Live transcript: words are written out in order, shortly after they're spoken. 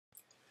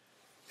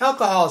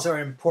Alcohols are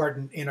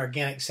important in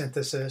organic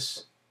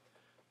synthesis,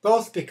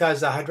 both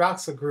because the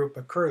hydroxyl group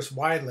occurs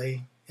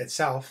widely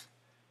itself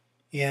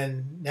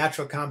in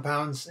natural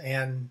compounds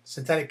and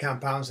synthetic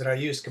compounds that are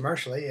used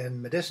commercially and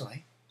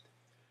medicinally,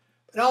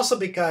 but also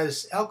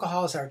because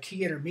alcohols are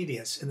key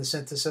intermediates in the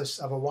synthesis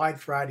of a wide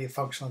variety of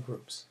functional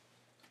groups.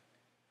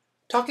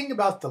 Talking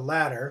about the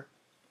latter,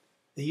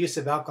 the use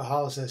of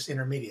alcohols as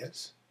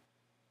intermediates,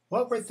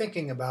 what we're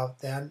thinking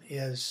about then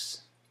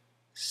is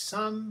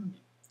some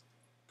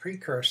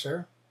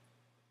precursor,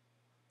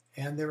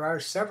 and there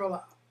are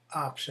several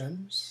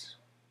options,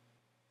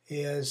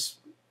 is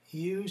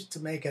used to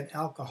make an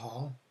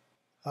alcohol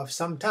of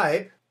some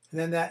type, and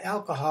then that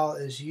alcohol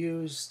is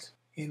used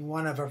in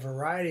one of a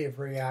variety of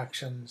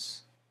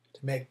reactions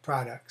to make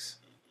products.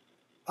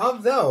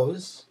 Of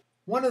those,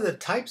 one of the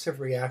types of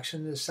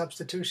reaction is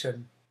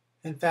substitution.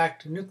 In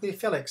fact,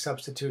 nucleophilic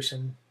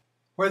substitution,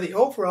 where the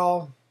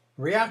overall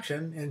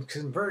reaction and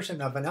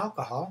conversion of an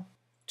alcohol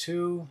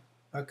to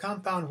a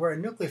compound where a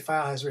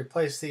nucleophile has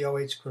replaced the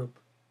OH group.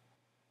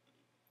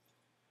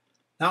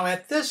 Now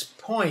at this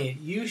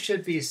point, you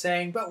should be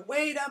saying, but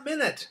wait a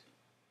minute.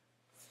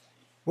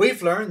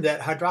 We've learned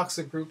that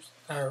hydroxyl groups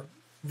are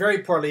very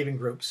poor leaving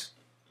groups.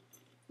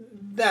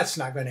 That's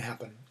not going to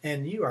happen,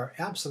 and you are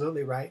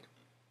absolutely right.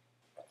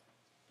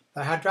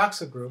 The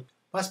hydroxyl group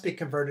must be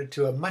converted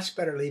to a much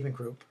better leaving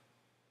group,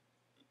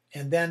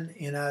 and then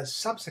in a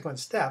subsequent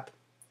step,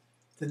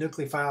 the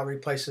nucleophile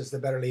replaces the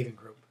better leaving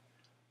group.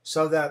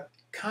 So the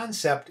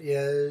concept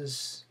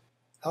is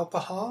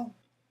alcohol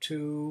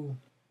to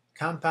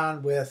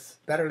compound with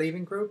better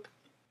leaving group,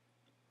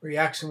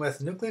 reaction with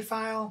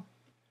nucleophile,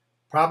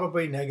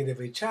 probably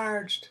negatively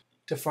charged,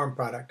 to form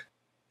product.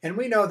 And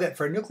we know that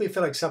for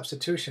nucleophilic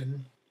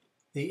substitution,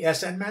 the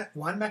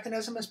SN1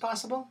 mechanism is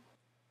possible,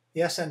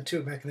 the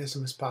SN2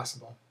 mechanism is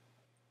possible.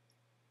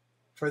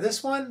 For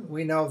this one,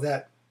 we know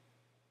that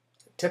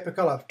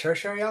typical of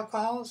tertiary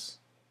alcohols,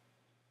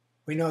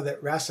 we know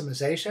that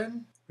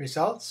racemization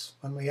results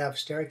when we have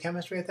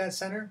stereochemistry at that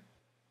center.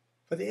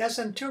 For the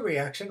SN2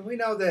 reaction, we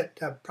know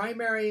that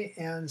primary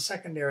and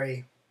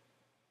secondary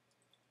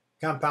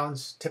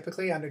compounds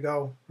typically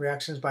undergo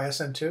reactions by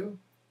SN2.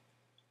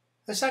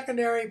 The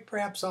secondary,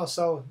 perhaps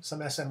also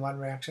some SN1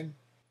 reaction.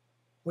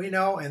 We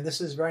know, and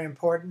this is very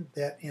important,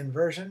 that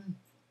inversion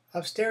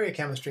of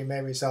stereochemistry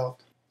may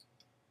result.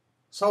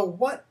 So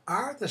what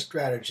are the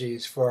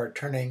strategies for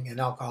turning an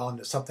alcohol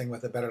into something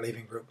with a better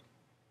leaving group?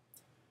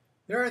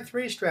 There are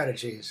three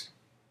strategies.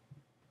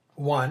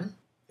 One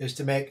is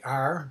to make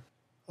R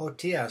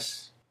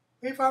OTS.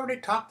 We've already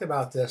talked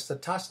about this. The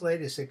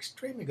tosylate is an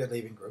extremely good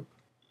leaving group,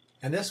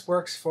 and this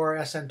works for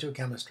SN2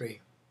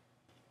 chemistry.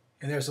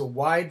 And there's a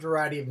wide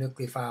variety of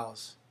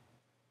nucleophiles.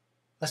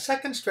 A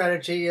second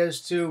strategy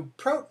is to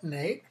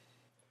protonate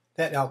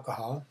that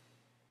alcohol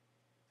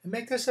and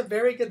make this a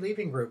very good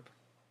leaving group.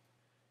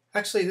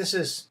 Actually,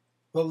 this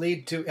will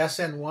lead to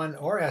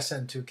SN1 or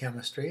SN2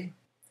 chemistry,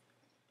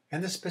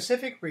 and the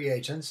specific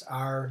reagents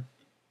are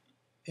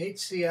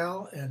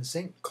HCl and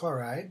zinc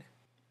chloride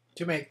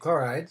to make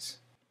chlorides,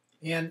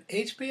 and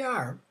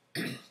HBr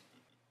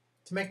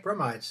to make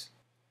bromides.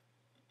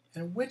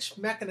 And which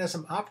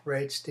mechanism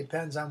operates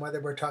depends on whether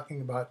we're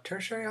talking about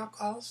tertiary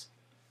alcohols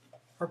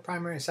or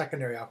primary and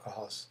secondary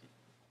alcohols.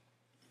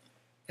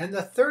 And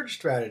the third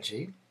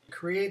strategy,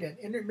 create an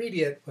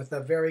intermediate with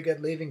a very good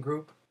leaving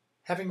group,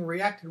 having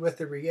reacted with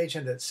the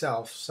reagent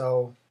itself.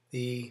 So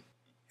the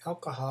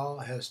alcohol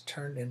has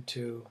turned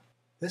into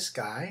this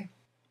guy.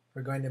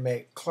 We're going to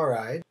make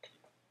chloride,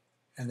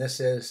 and this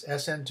is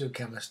SN2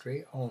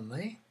 chemistry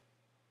only,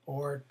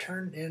 or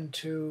turned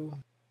into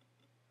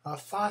a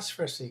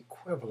phosphorus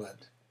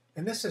equivalent,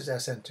 and this is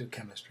SN2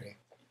 chemistry.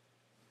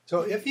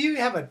 So if you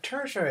have a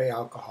tertiary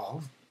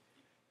alcohol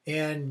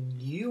and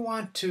you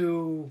want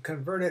to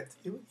convert it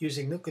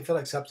using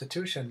nucleophilic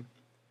substitution,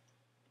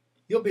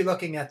 you'll be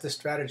looking at the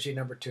strategy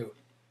number 2.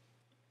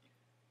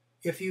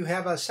 If you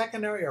have a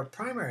secondary or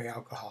primary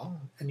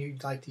alcohol and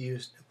you'd like to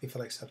use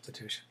nucleophilic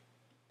substitution,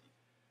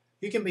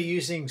 you can be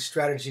using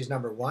strategies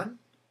number 1,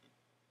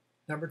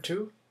 number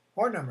 2,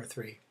 or number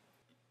 3.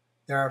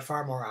 There are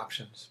far more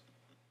options.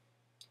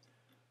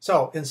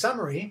 So, in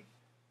summary,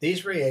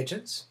 these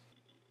reagents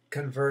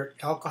convert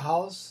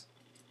alcohols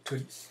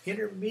to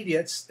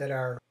intermediates that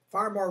are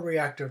far more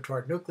reactive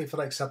toward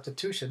nucleophilic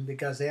substitution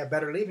because they have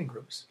better leaving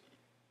groups.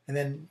 And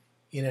then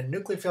in a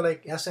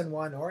nucleophilic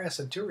SN1 or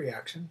SN2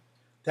 reaction,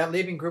 that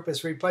leaving group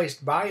is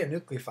replaced by a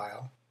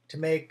nucleophile to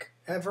make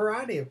a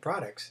variety of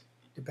products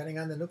depending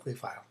on the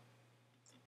nucleophile.